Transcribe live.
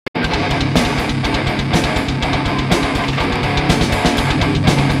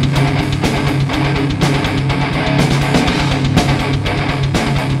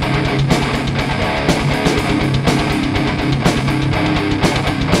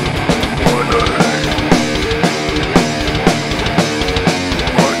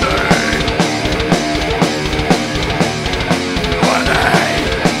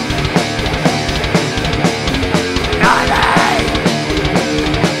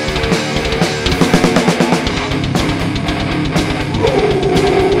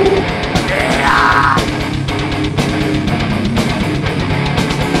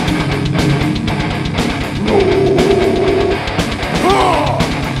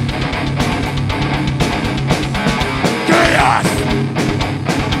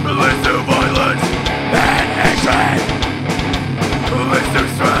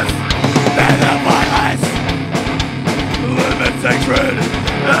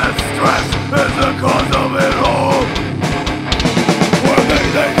stress is the cause of it all. One day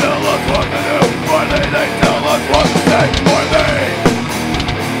they tell us what to do, one day they tell us what to say, one day.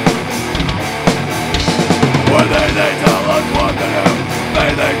 One day they tell us what to do,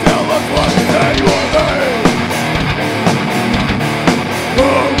 they tell us what to say, one day. Who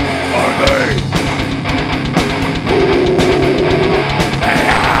are they?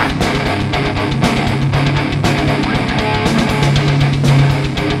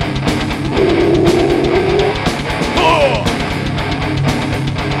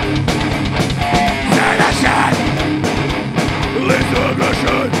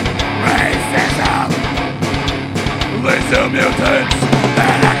 Lethal mutants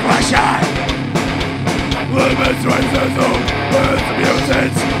and aggression. Limits racism with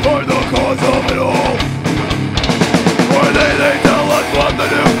mutants are the cause of it all. One day they tell us what to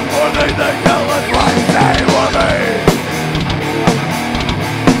do, one day they tell us what to say, one day.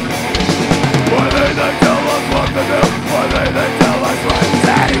 One day they tell us what to do, one day they tell us what to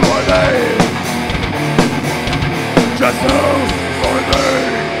say, one day. Just who are they?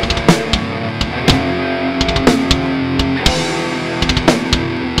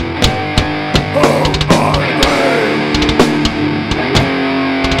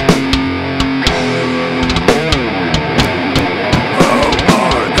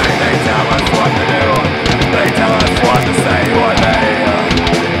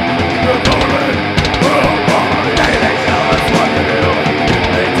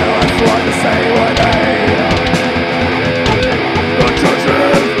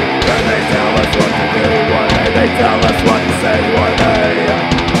 Tell us what to say one day.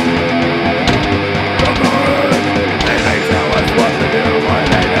 Come on. They tell us what to do one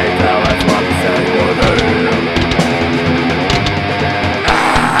day. They tell us what to say one day.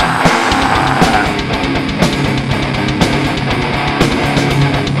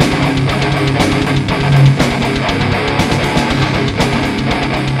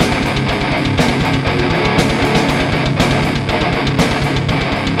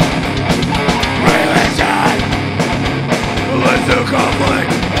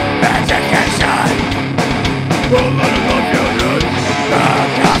 Conflict, education, political fusion,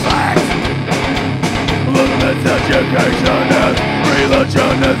 conflict. Limits education and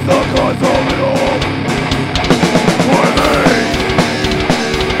religion is the cause of it all. One day,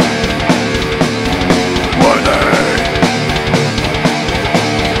 one day,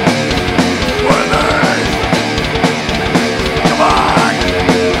 one day. Come on,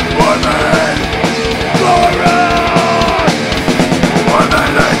 one day, glory. One day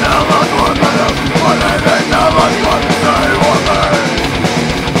they tell us what to do, one day they tell us what to say, one day.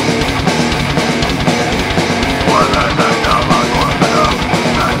 One day they tell us what to do,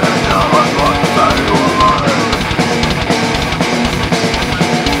 one day they tell us what to say, one day.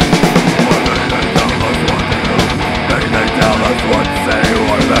 One day they tell us what to do, they tell us what to say,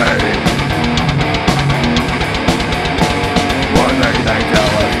 one day. One day they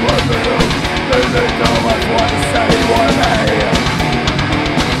tell us what to do, they tell us what to say, one day.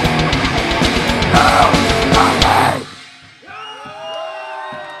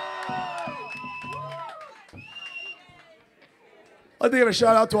 I'd like to give a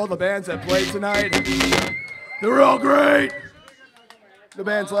shout out to all the bands that played tonight. They were all great. The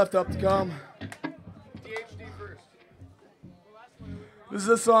bands left up to come. This is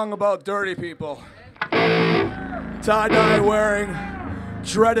a song about dirty people. Tie-dye wearing,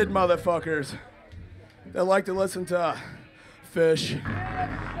 dreaded motherfuckers that like to listen to Fish,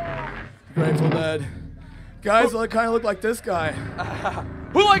 Grateful Dead. Guys that kind of look like this guy.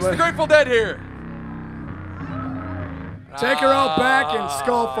 Who likes the Grateful Dead here? Take her out back and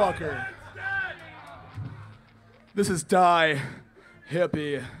skullfucker. This is Die,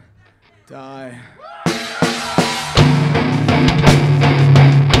 Hippie, Die.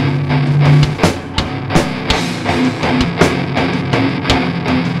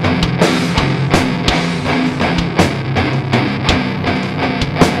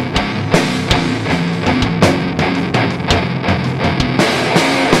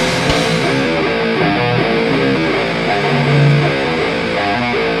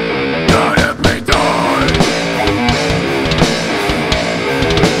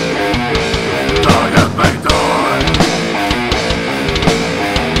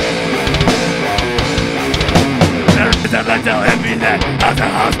 I tell him that as a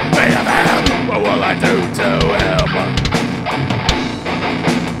house made of him, what will I do to him?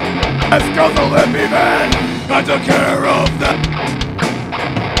 Let's go the hippie man, I took care of them.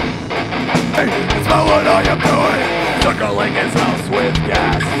 Hey, it's not what I am doing, circling his house with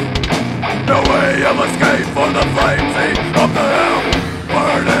gas. No way of escape from the flames of the hell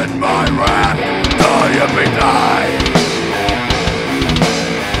burning my and wrath. Die, hippie, die.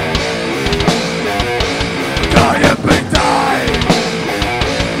 Die, hippie, die.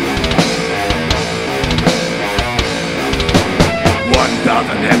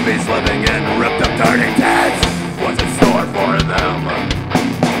 1,000 hippies living in ripped up dirty tents. What's in store for them?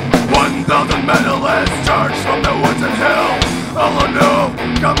 1,000 mentalists charged from the woods and hills. All a new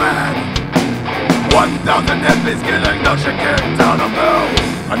command. 1,000 hippies getting the shit kicked out of them.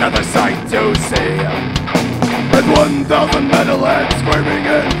 Another sight to see. With 1,000 mentalists screaming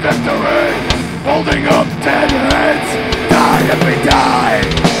in victory, holding up dead heads. Die, hippie, die.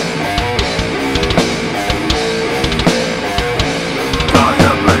 Die,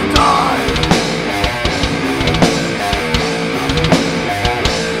 hippie, die.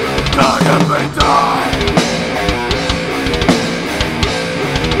 Die, hippie, die.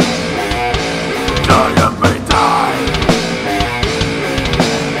 Die, hippie, die.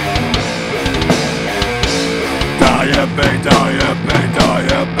 Die, hippie, die, hippie, die,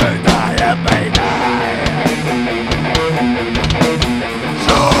 hippie, die, hippie, die.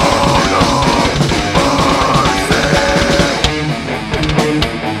 Show no mercy.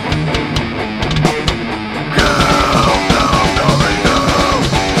 Give them no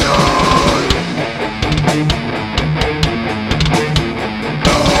redemption. No forgiveness.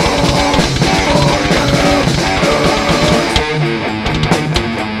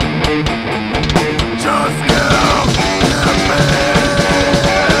 Just give them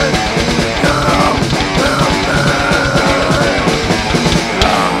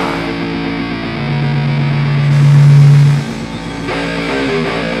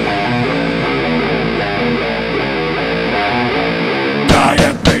die,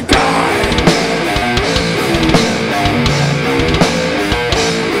 hippie, die.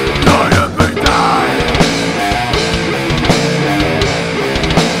 Die, hippie, die.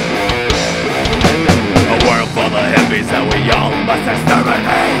 A world full of hippies that we all must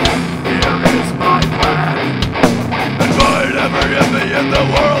exterminate. Here is my plan. Invite every hippie in the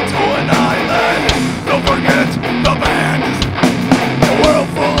world to an island. Don't forget the band. A world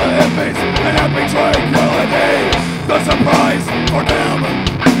full of hippies and happy tranquility. The surprise for them.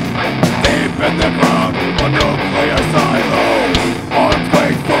 Deep in the ground, a nuclear silo. Arms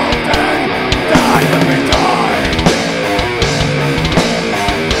grateful dead. Die, hippie, die.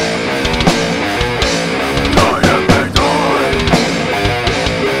 Die, hippie, die.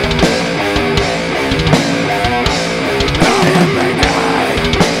 Die, hippie, die.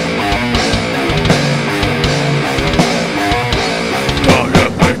 Die,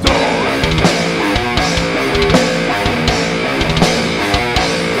 hippie, die.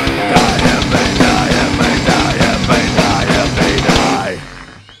 Die, hippie, die, hippie, die, hippie, die, hippie, die.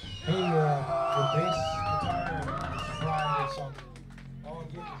 Hey, the bass guitar fried or something. All I'm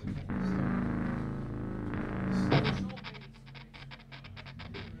getting is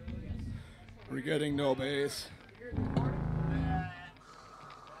We're getting no bass.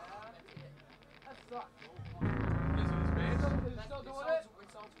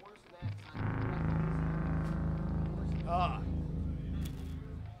 Ah.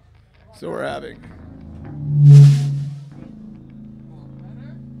 So we're having.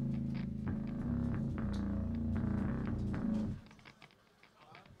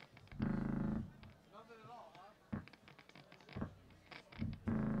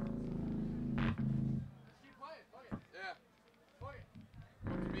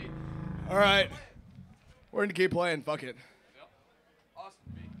 All right. We're gonna keep playing. Fuck it.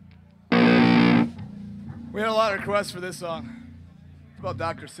 We had a lot of requests for this song. It's about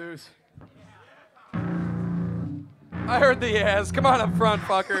Dr. Seuss. I heard the yes. Come on up front,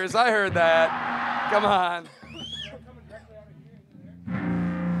 fuckers. I heard that. Come on.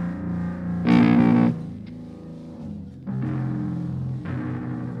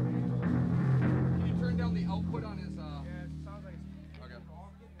 Can you turn down the output on his, Yeah, it sounds like it's... Okay.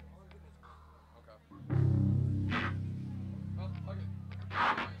 Okay. Oh, fuck it.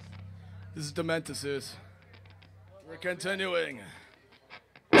 Nice. This is Demented Seuss. We're continuing.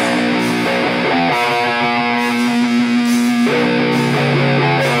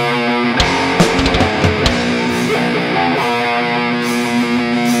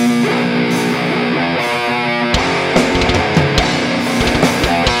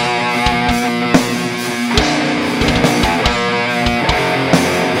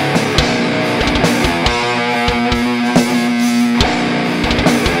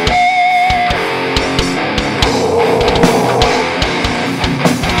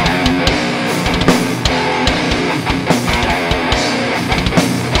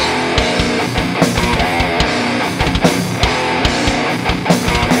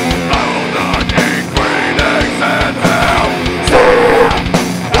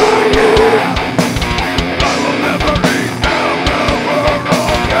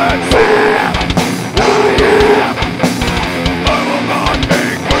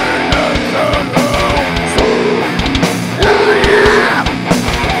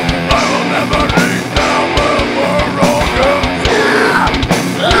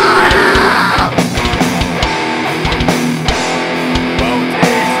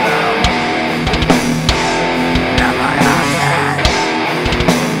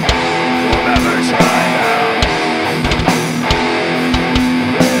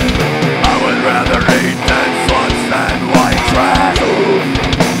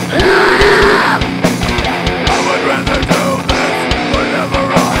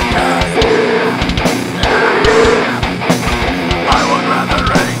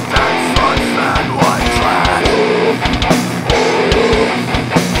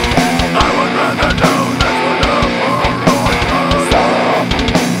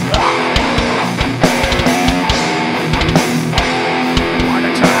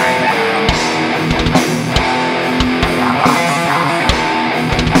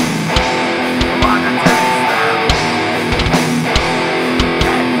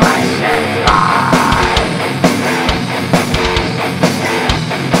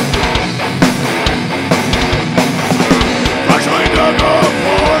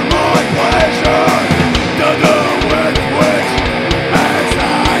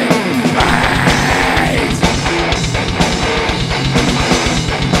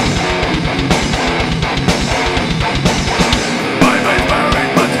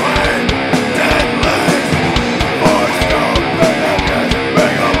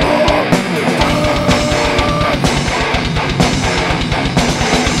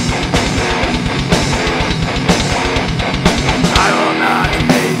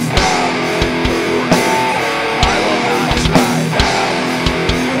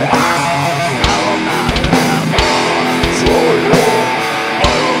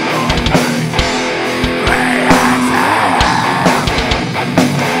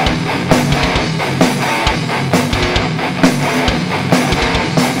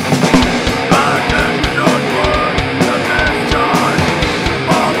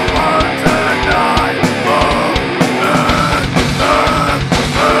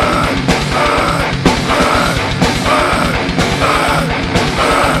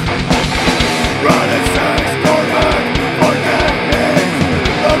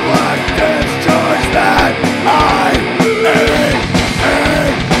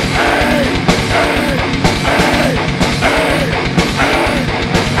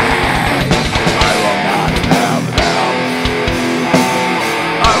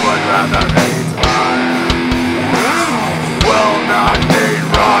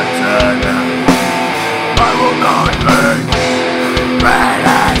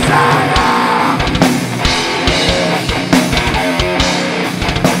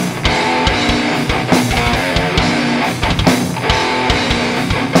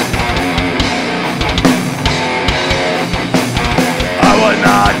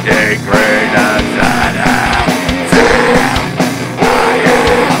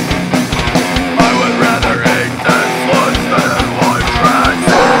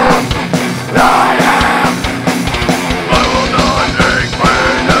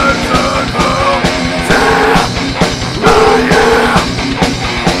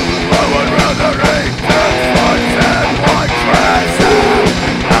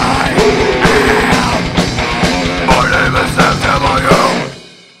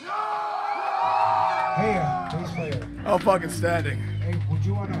 fucking standing. Hey, would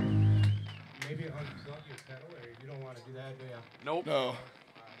you want to maybe unplug your pedal, or you don't want to do that, do you? Nope. No.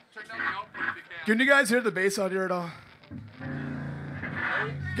 Check down the output if you can. Can you guys hear the bass out here at all?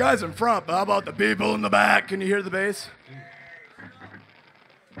 Guys in front, but how about the people in the back? Can you hear the bass?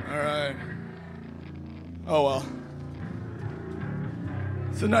 All right. Oh well.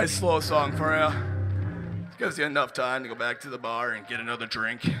 It's a nice slow song for you. It gives you enough time to go back to the bar and get another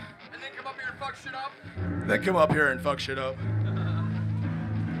drink. And then come up here and fuck shit up. Then come up here and fuck shit up.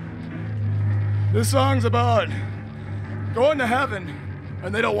 This song's about going to heaven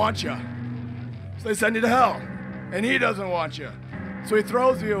and they don't want you. So they send you to hell. And he doesn't want you. So he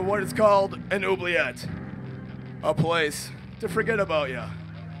throws you what is called an oubliette. A place to forget about you.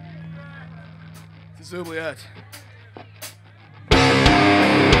 This is oubliette.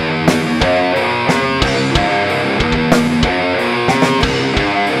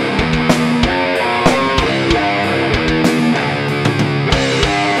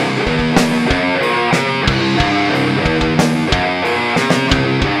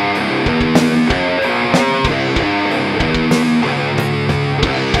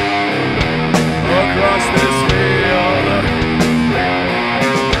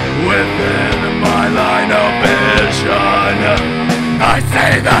 I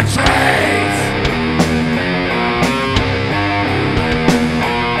see the trees,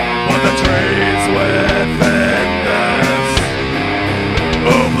 but the trees within this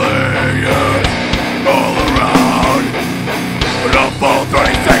oblivion all around. The full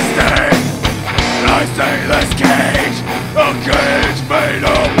 360, I see this cage, a cage made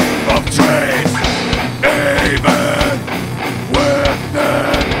up of trees, even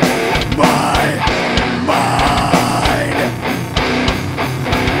within my mind.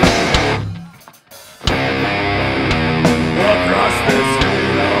 Across this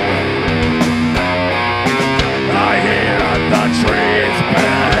field, I hear the trees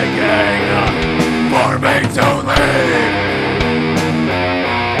begging for me to leave,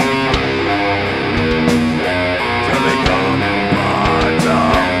 to become part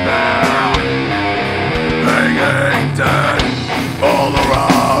of them, hanging dead all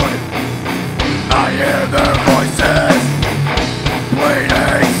around. I hear their voices,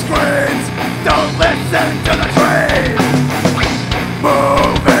 bleeding screams, don't listen to the trees.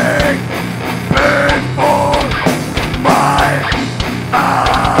 Moving before my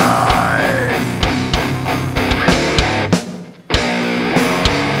eyes.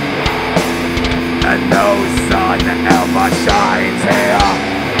 And no sun ever shines here.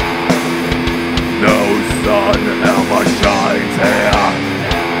 No sun ever shines here.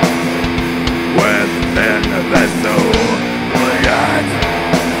 Within this oubliette.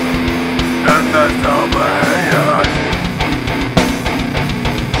 In this oubliette.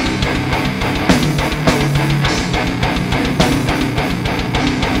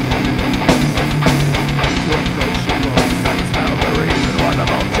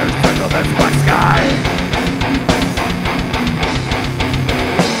 That's my sky.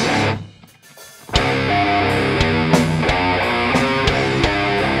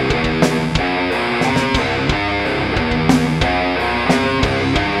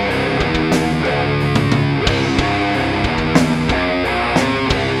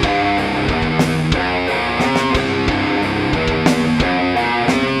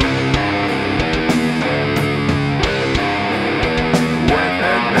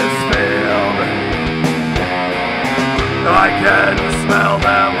 I can smell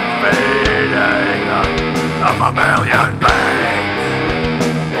them feeding of a million beings,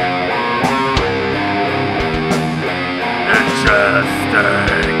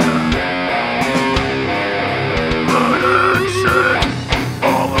 ingesting blood and shit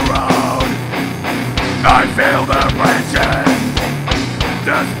all around. I feel them reaching,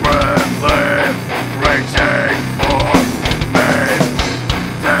 desperately reaching for me,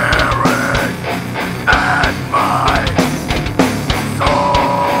 staring at my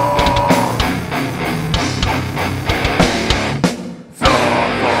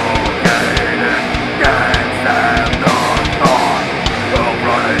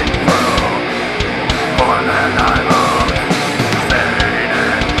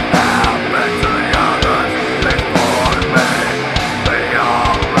before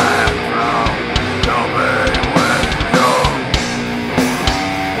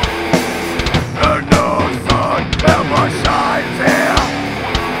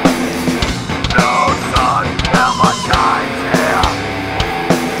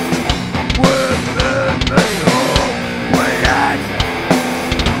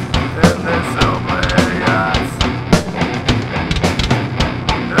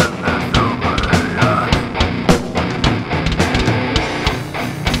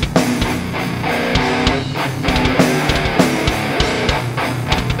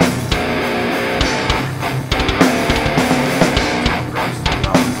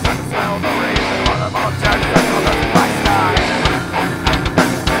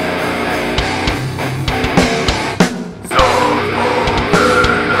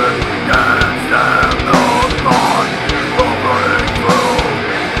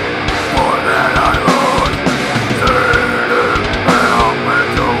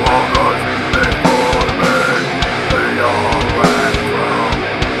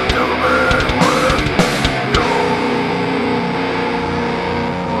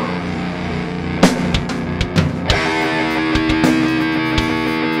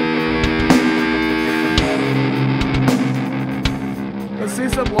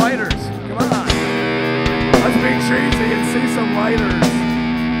some lighters. Come on. Let's be cheesy and see some lighters.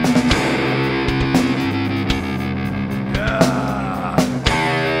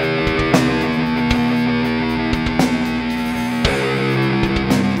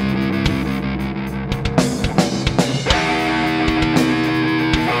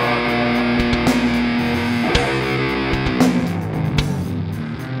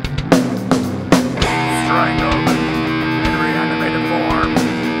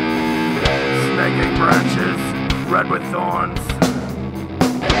 Red with thorns, a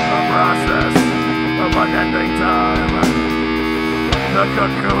process of unending time, the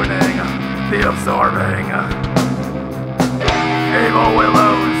cocooning, the absorbing, evil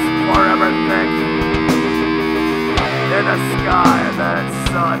willows forever thick, in a sky that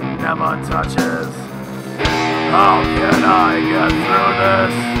sun never touches. How can I get through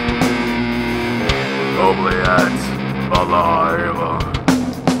this? Oubliette alive.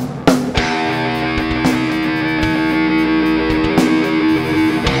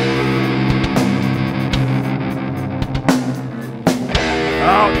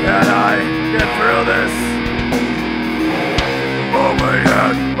 How can I get through this?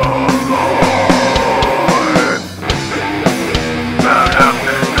 Oubliette alive. That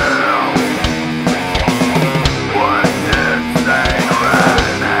empty now. What did they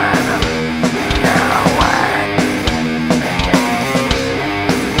run and get away?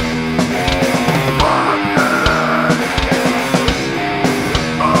 Fuck it.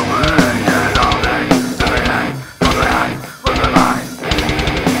 Oubliette alive.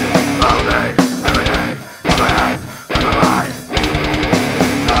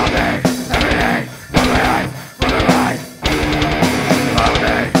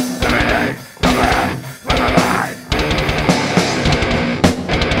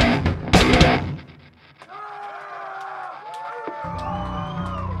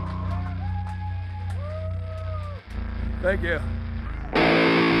 Thank you.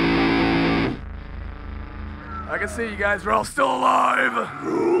 I can see you guys are all still alive.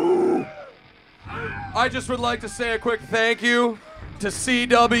 I just would like to say a quick thank you to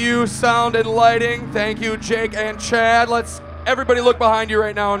CW Sound and Lighting. Thank you, Jake and Chad. Let's everybody look behind you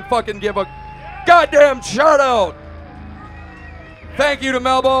right now and fucking give a goddamn shout out. Thank you to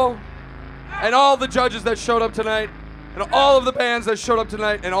Melbo and all the judges that showed up tonight, and all of the bands that showed up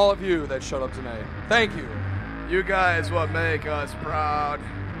tonight, and all of you that showed up tonight. Thank you. You guys what make us proud.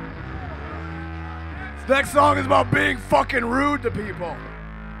 This next song is about being fucking rude to people.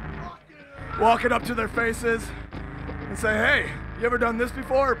 Walking up to their faces and say, hey, you ever done this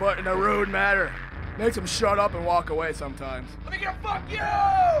before? But in a rude manner. Makes them shut up and walk away sometimes. Let me get a fuck you!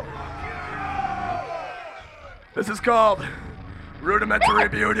 This is called Rudimentary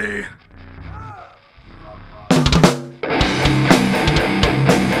Beauty.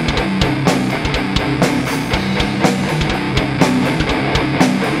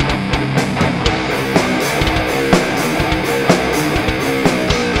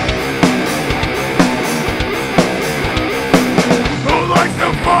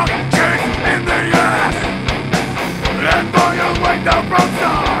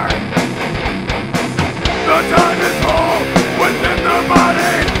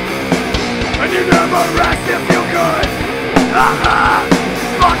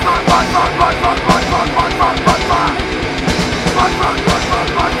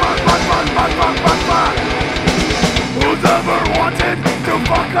 Who's ever wanted to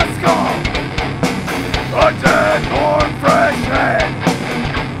fuck a skull? A dead or fresh head?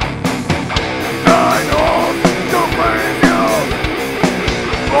 9 holes to please you,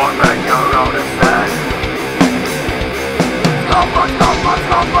 or make your own instead.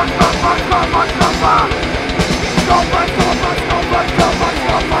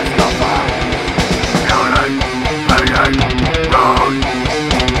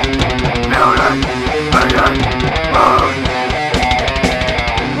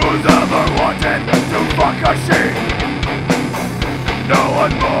 Who's ever wanted to fuck a sheep? No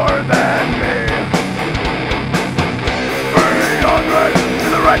one more than me. 300 to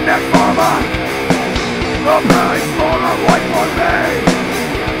the redneck farmer, the price for a white for me.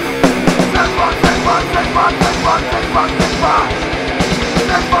 6 bucks, 6 bucks, 6 bucks, 6 bucks, 6 bucks, 6 bucks.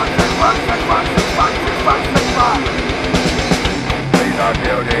 6 bucks, 6 bucks, 6 bucks, 6 bucks, 6 bucks, 6 bucks. These are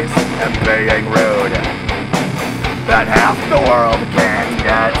beauties and being rude that half the world can't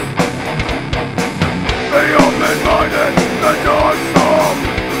get. The open-minded, the dark soul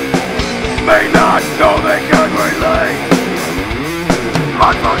may not know they can relate.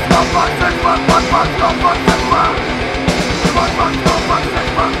 Fuck, fuck, fuck, fuck, fuck, fuck, fuck, fuck, fuck, fuck, fuck, fuck. Fuck, fuck, fuck, fuck, fuck,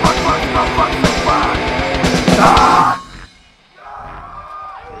 fuck, fuck, fuck, fuck, fuck, fuck. Ah!